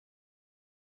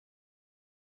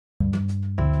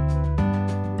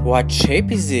What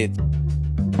shape is it?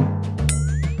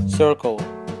 Circle.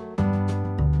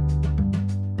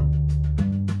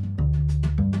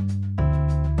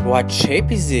 What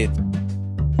shape is it?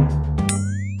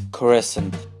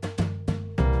 Crescent.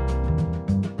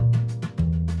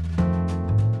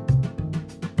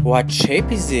 What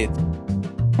shape is it?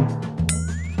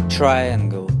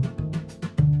 Triangle.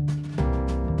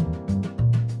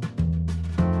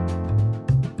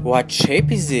 What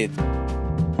shape is it?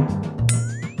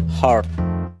 Heart.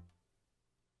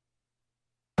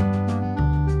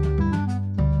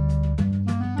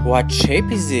 What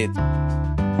shape is it?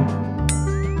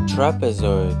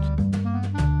 Trapezoid.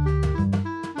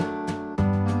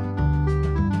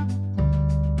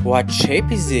 What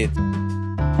shape is it?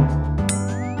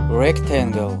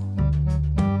 Rectangle.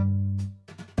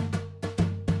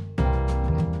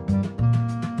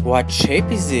 What shape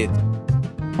is it?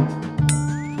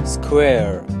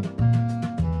 Square.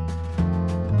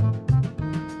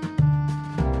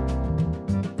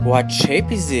 What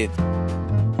shape is it?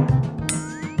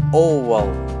 Oval.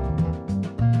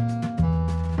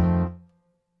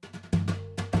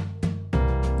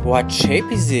 What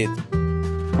shape is it?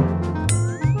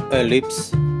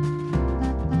 Ellipse.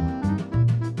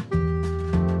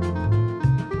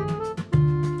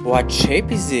 What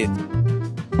shape is it?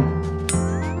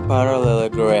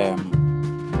 Parallelogram.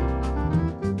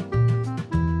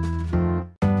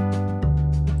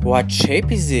 What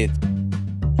shape is it?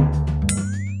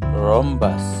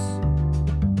 Rhombus.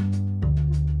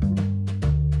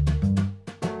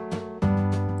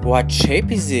 What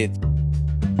shape is it?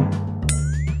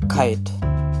 Kite.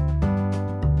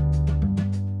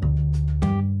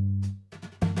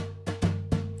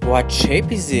 What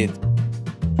shape is it?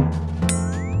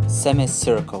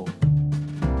 Semicircle.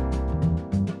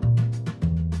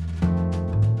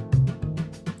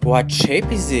 What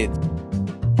shape is it?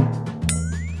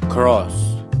 Cross.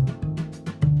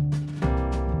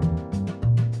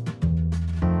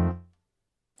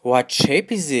 What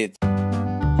shape is it?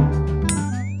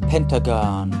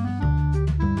 Pentagon.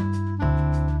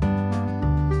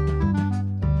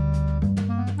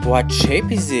 What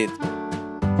shape is it?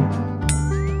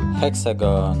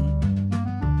 Hexagon.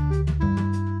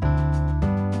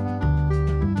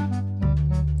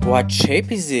 What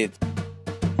shape is it?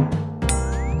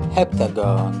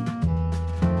 Heptagon.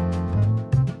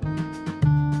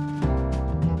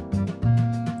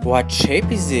 What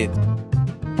shape is it?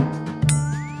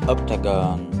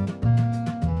 Octagon.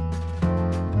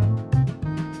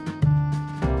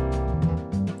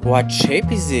 What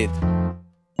shape is it?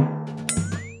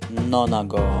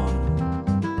 Nonagon.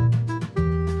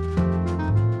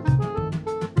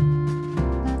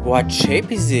 What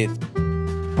shape is it?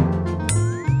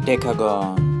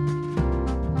 Decagon.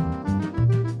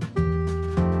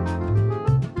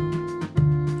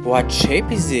 What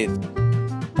shape is it?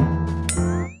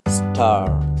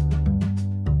 Star.